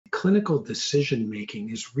clinical decision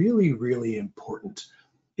making is really, really important.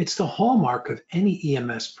 It's the hallmark of any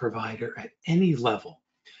EMS provider at any level.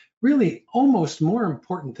 Really, almost more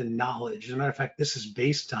important than knowledge. As a matter of fact, this is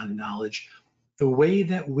based on knowledge. The way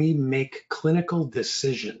that we make clinical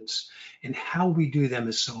decisions and how we do them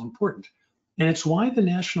is so important. And it's why the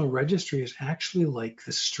National Registry is actually like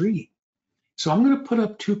the street. So I'm going to put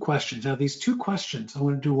up two questions. Now, these two questions, I'm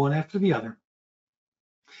going to do one after the other.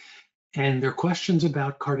 And they're questions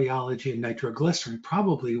about cardiology and nitroglycerin,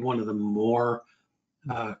 probably one of the more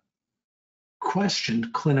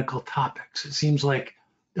questioned clinical topics. It seems like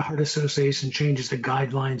the Heart Association changes the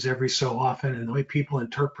guidelines every so often, and the way people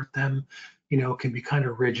interpret them, can be kind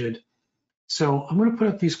of rigid. So I'm going to put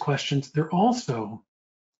up these questions. They're also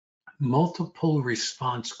multiple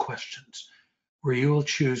response questions, where you will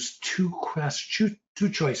choose two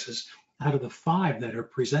choices out of the 5 that are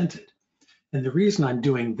presented. And the reason I'm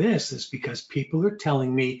doing this is because people are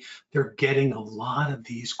telling me they're getting a lot of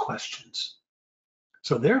these questions.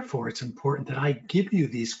 So therefore, it's important that I give you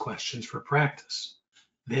these questions for practice.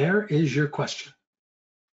 There is your question.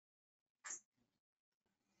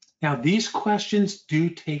 Now, these questions do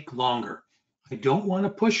take longer. I don't want to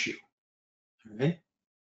push you. All right.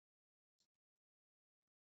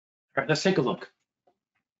 All right, let's take a look.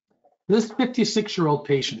 This 56-year-old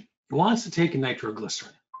patient wants to take a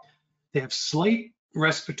nitroglycerin. They have slight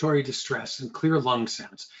respiratory distress and clear lung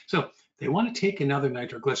sounds. So they want to take another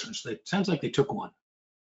nitroglycerin. So it sounds like they took one.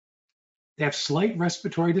 They have slight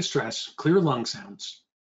respiratory distress, clear lung sounds,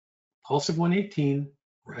 pulse of 118,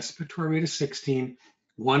 respiratory rate of 16,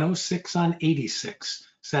 106 on 86,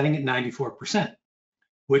 setting at 94%.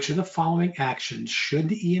 Which of the following actions should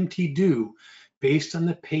the EMT do based on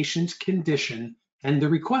the patient's condition and the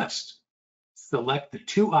request? Select the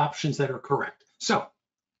 2 options that are correct.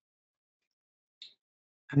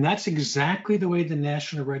 And that's exactly the way the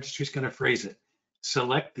National Registry is going to phrase it.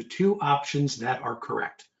 Select the 2 options that are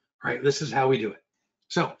correct. Right? This is how we do it.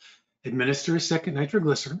 So administer a second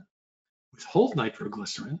nitroglycerin, withhold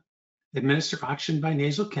nitroglycerin, administer oxygen by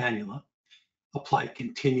nasal cannula, apply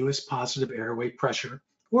continuous positive airway pressure,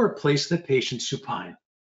 or place the patient supine.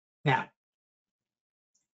 Now,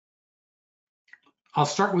 I'll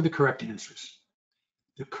start with the correct answers.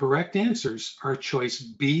 The correct answers are choice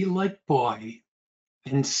B like boy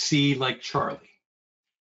and C like Charlie.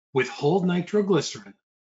 Withhold nitroglycerin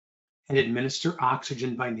and administer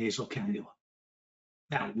oxygen by nasal cannula.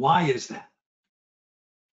 Now, why is that?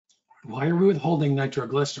 Why are we withholding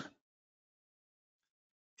nitroglycerin?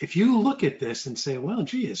 If you look at this and say, well,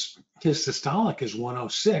 gee, his systolic is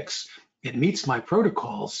 106, it meets my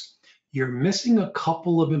protocols, you're missing a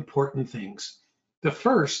couple of important things. The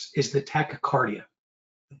first is the tachycardia,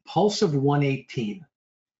 the pulse of 118.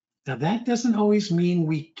 Now, that doesn't always mean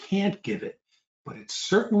we can't give it, but it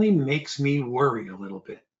certainly makes me worry a little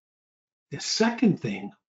bit. The second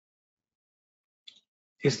thing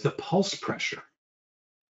is the pulse pressure.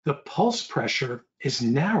 The pulse pressure is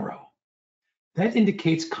narrow. That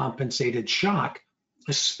indicates compensated shock,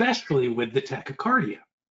 especially with the tachycardia.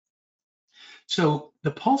 So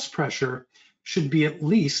the pulse pressure should be at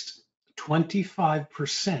least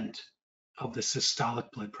 25% of the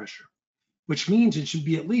systolic blood pressure, which means it should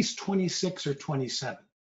be at least 26 or 27.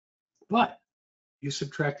 But you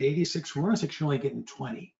subtract 86 from 106, you're only getting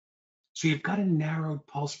 20. So you've got a narrowed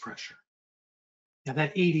pulse pressure. Now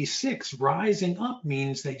that 86 rising up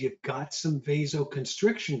means that you've got some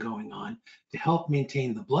vasoconstriction going on to help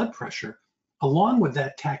maintain the blood pressure, along with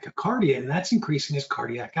that tachycardia, and that's increasing his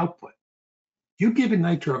cardiac output. You give a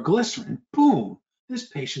nitroglycerin, boom, this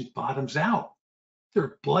patient bottoms out.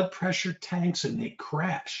 Their blood pressure tanks and they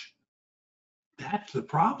crash. That's the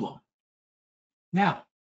problem. Now,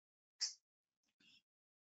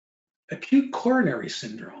 acute coronary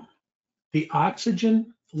syndrome, the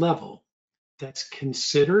oxygen level that's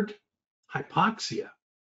considered hypoxia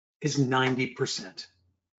is 90%.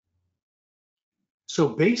 So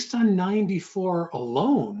based on 94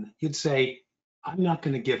 alone, you'd say, I'm not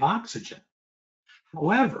going to give oxygen.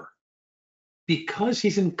 However, because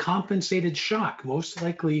he's in compensated shock, most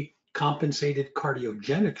likely compensated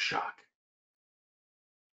cardiogenic shock,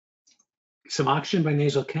 some oxygen by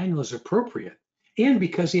nasal cannula is appropriate, and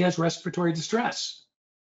because he has respiratory distress.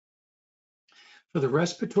 For the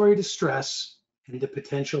respiratory distress and the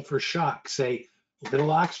potential for shock, say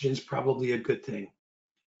little oxygen is probably a good thing.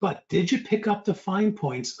 But did you pick up the fine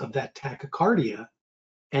points of that tachycardia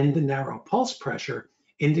and the narrow pulse pressure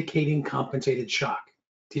indicating compensated shock?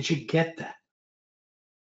 Did you get that?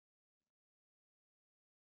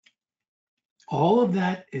 All of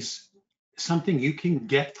that is something you can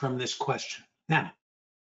get from this question. Now,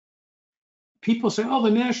 People say, oh,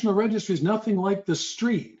 the National Registry is nothing like the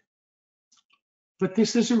street. But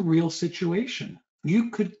this is a real situation.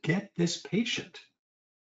 You could get this patient.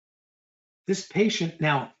 This patient,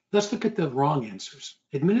 now let's look at the wrong answers.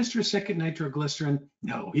 Administer second nitroglycerin.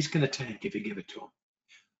 No, he's going to tank if you give it to him.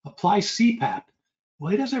 Apply CPAP.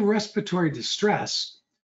 Well, he does have respiratory distress,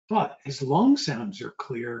 but his lung sounds are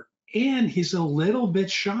clear and he's a little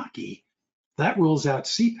bit shocky. That rules out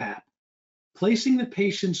CPAP. Placing the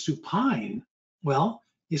patient supine, well,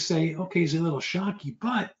 you say, okay, he's a little shocky,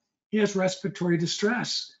 but he has respiratory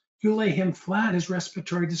distress. You lay him flat, his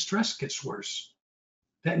respiratory distress gets worse.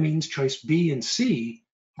 That means choice B and C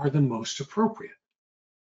are the most appropriate.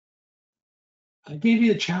 I gave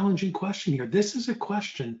you a challenging question here. This is a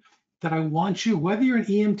question that I want you, whether you're an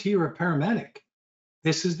EMT or a paramedic,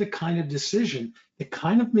 this is the kind of decision, the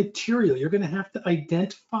kind of material you're going to have to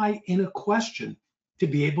identify in a question to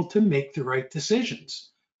be able to make the right decisions.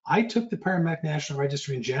 I took the Paramedic National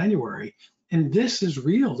Registry in January, and this is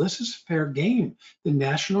real. This is fair game. The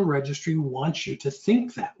National Registry wants you to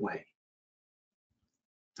think that way.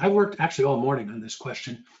 I worked actually all morning on this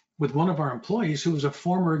question with one of our employees who was a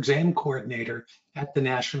former exam coordinator at the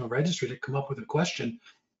National Registry to come up with a question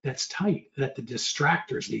that's tight, that the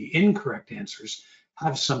distractors, the incorrect answers,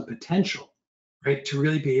 have some potential, right, to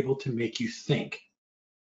really be able to make you think.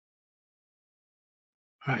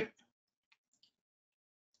 All right.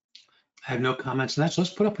 I have no comments on that, so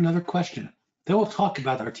let's put up another question. Then we'll talk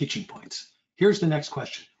about our teaching points. Here's the next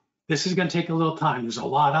question. This is going to take a little time. There's a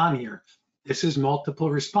lot on here. This is multiple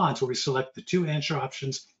response where we select the two answer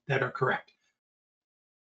options that are correct.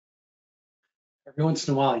 Every once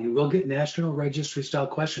in a while, you will get National Registry style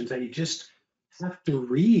questions that you just have to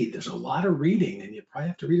read. There's a lot of reading, and you probably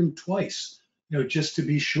have to read them twice, just to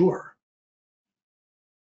be sure.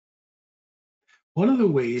 One of the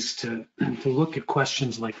ways to look at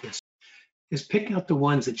questions like this is pick out the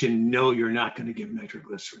ones that you know you're not going to give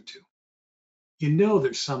nitroglycerin to. You know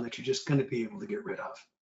there's some that you're just going to be able to get rid of.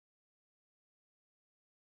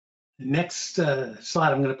 The next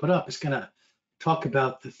slide I'm going to put up is going to talk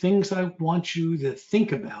about the things I want you to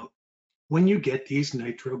think about when you get these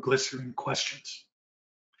nitroglycerin questions.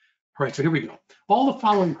 All right, so here we go. All the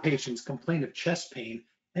following patients complain of chest pain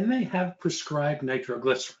and they have prescribed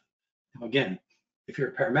nitroglycerin. Now again, if you're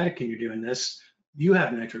a paramedic and you're doing this, you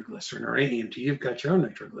have nitroglycerin, or an EMT, you've got your own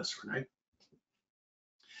nitroglycerin, right?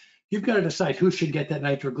 You've got to decide who should get that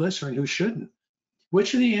nitroglycerin, who shouldn't.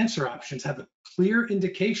 Which of the answer options have a clear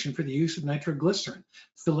indication for the use of nitroglycerin?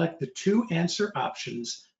 Select the two answer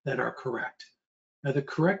options that are correct. Now the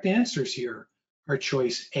correct answers here are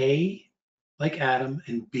choice A, like Adam,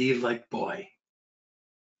 and B, like boy.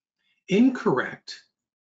 Incorrect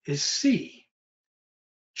is C.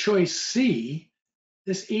 Choice C,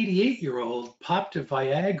 this 88-year-old popped a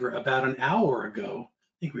Viagra about an hour ago.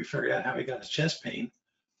 I think we figured out how he got his chest pain.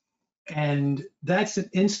 And that's an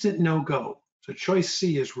instant no-go. So choice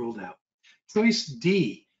C is ruled out. Choice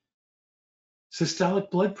D,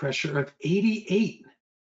 systolic blood pressure of 88.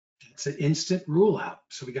 That's an instant rule out.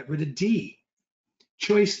 So we got rid of D.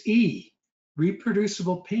 Choice E,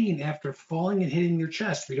 reproducible pain after falling and hitting your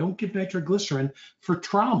chest. We don't give nitroglycerin for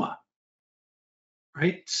trauma,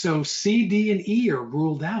 right? So C, D, and E are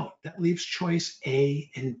ruled out. That leaves choice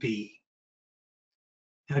A and B.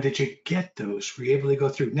 Now, did you get those? Were you able to go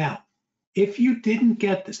through? Now, if you didn't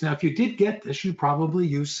get this, now if you did get this, you probably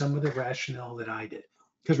used some of the rationale that I did.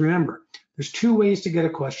 Because remember, there's two ways to get a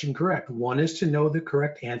question correct. One is to know the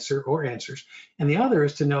correct answer or answers, and the other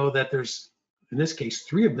is to know that there's, in this case,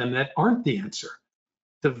 three of them that aren't the answer.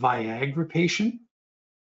 The Viagra patient,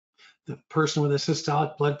 the person with a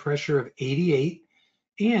systolic blood pressure of 88,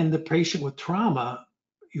 and the patient with trauma.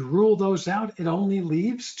 You rule those out, it only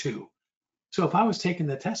leaves two. So if I was taking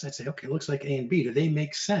the test, I'd say, okay, it looks like A and B. Do they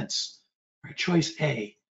make sense? Right, choice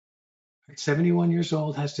A, right, 71 years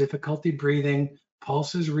old, has difficulty breathing,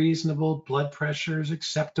 pulse is reasonable, blood pressure is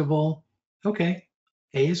acceptable. Okay,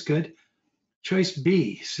 A is good. Choice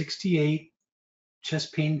B, 68,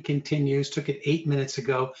 chest pain continues, took it 8 minutes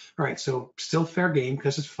ago. All right, so still fair game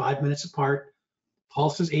because it's 5 minutes apart.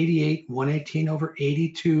 Pulse is 88, 118 over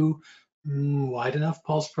 82, wide enough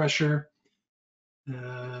pulse pressure.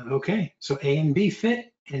 Okay, so A and B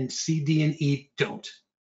fit and C, D, and E don't.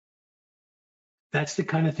 That's the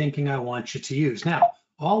kind of thinking I want you to use. Now,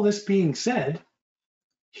 all this being said,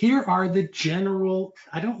 here are the general,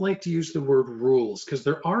 I don't like to use the word rules because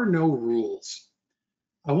there are no rules.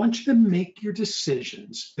 I want you to make your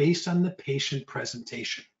decisions based on the patient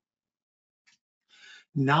presentation.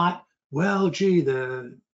 Not, well, gee,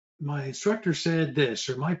 my instructor said this,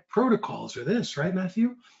 or my protocols are this, right,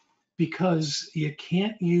 Matthew? because you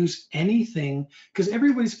can't use anything because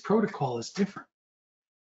everybody's protocol is different.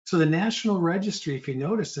 So the National Registry, if you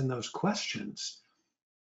notice in those questions,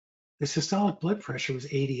 the systolic blood pressure was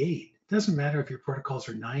 88. It doesn't matter if your protocols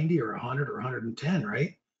are 90 or 100 or 110,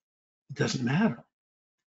 right? It doesn't matter.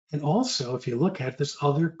 And also, if you look at it, there's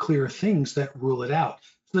other clear things that rule it out.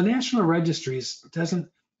 So the National Registries doesn't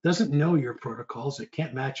know your protocols. It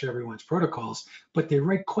can't match everyone's protocols, but they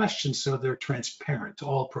write questions so they're transparent to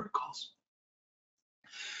all protocols.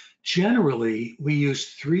 Generally, we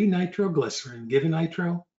use 3 nitroglycerin, give a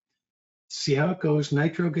nitro, see how it goes.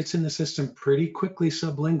 Nitro gets in the system pretty quickly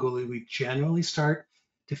sublingually. We generally start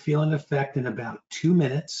to feel an effect in about 2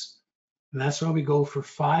 minutes. And that's why we go for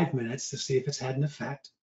 5 minutes to see if it's had an effect.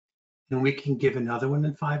 And we can give another one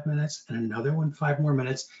in 5 minutes and another one 5 more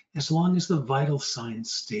minutes, as long as the vital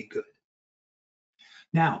signs stay good.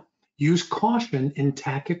 Now, use caution in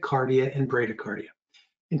tachycardia and bradycardia.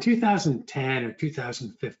 In 2010 or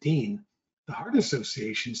 2015, the Heart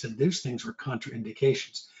Association said those things were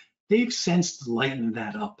contraindications. They've since lightened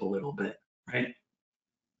that up a little bit, right?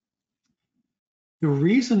 The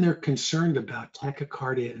reason they're concerned about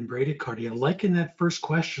tachycardia and bradycardia, like in that first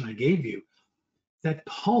question I gave you, that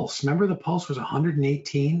pulse, remember the pulse was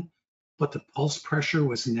 118, but the pulse pressure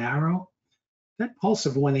was narrow? That pulse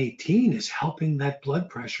of 118 is helping that blood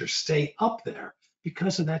pressure stay up there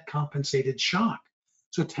because of that compensated shock.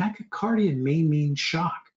 So tachycardia may mean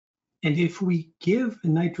shock. And if we give a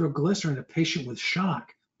nitroglycerin to a patient with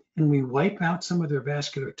shock and we wipe out some of their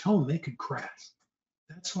vascular tone, they could crash.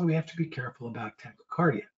 That's why we have to be careful about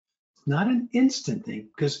tachycardia. It's not an instant thing,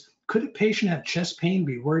 because could a patient have chest pain,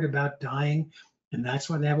 be worried about dying, and that's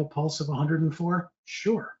why they have a pulse of 104?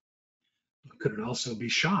 Sure. But could it also be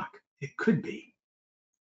shock? It could be.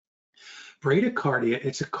 Bradycardia,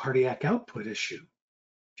 it's a cardiac output issue.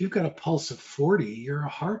 If you've got a pulse of 40, your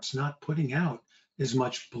heart's not putting out as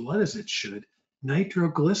much blood as it should.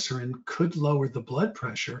 Nitroglycerin could lower the blood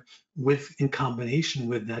pressure in combination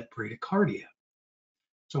with that bradycardia.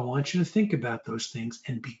 So I want you to think about those things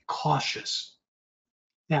and be cautious.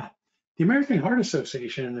 Now, the American Heart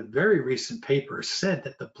Association in a very recent paper said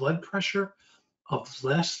that the blood pressure of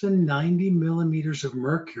less than 90 millimeters of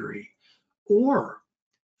mercury or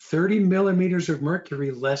 30 millimeters of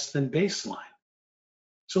mercury less than baseline.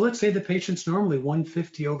 So let's say the patient's normally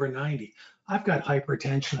 150 over 90. I've got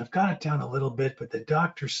hypertension, I've got it down a little bit, but the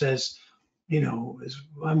doctor says, I'm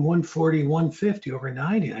 140, 150 over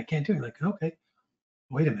 90, and I can't do it. Like, okay,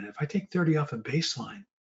 wait a minute, if I take 30 off a baseline,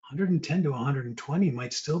 110 to 120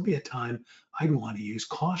 might still be a time I'd want to use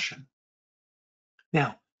caution.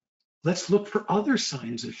 Now, let's look for other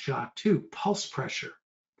signs of shock too. Pulse pressure,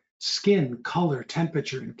 skin, color,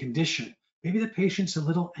 temperature, and condition. Maybe the patient's a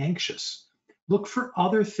little anxious. Look for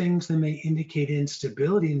other things that may indicate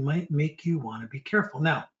instability and might make you want to be careful.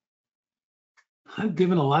 Now, I've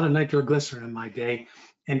given a lot of nitroglycerin in my day,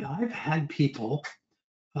 and I've had people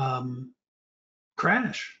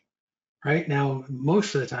crash. Right now,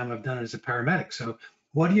 most of the time I've done it as a paramedic. So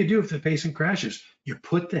what do you do if the patient crashes? You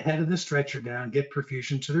put the head of the stretcher down, get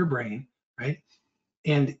perfusion to their brain, right?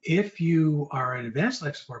 And if you are an advanced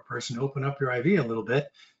life support person, open up your IV a little bit,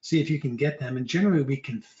 see if you can get them. And generally we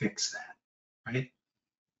can fix that, right?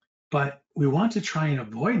 But we want to try and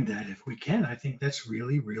avoid that if we can. I think that's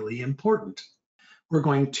really, really important. We're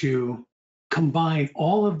going to combine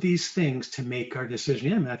all of these things to make our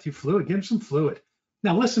decision. Yeah, Matthew, fluid, give them some fluid.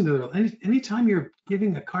 Now listen to it. Anytime you're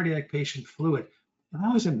giving a cardiac patient fluid, and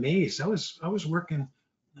I was amazed. I was working,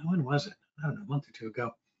 when was it? I don't know, a month or two ago.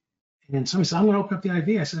 And somebody said, I'm going to open up the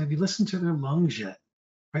IV. I said, have you listened to their lungs yet?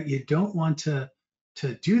 Right? You don't want to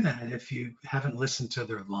do that if you haven't listened to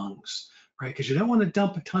their lungs, right? Because you don't want to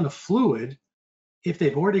dump a ton of fluid if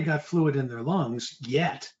they've already got fluid in their lungs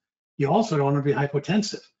yet. You also don't want to be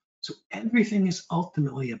hypotensive. So everything is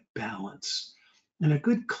ultimately a balance. And a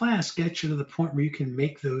good class gets you to the point where you can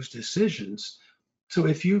make those decisions. So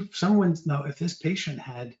if this patient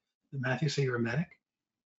had, Matthew, say you're a medic,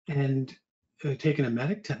 and taken a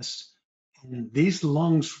medic test, and these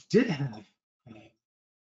lungs did have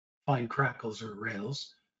fine crackles or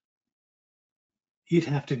rails, you'd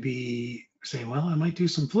have to be saying, well, I might do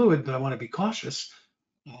some fluid, but I want to be cautious.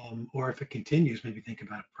 Or if it continues, maybe think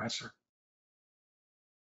about a pressor.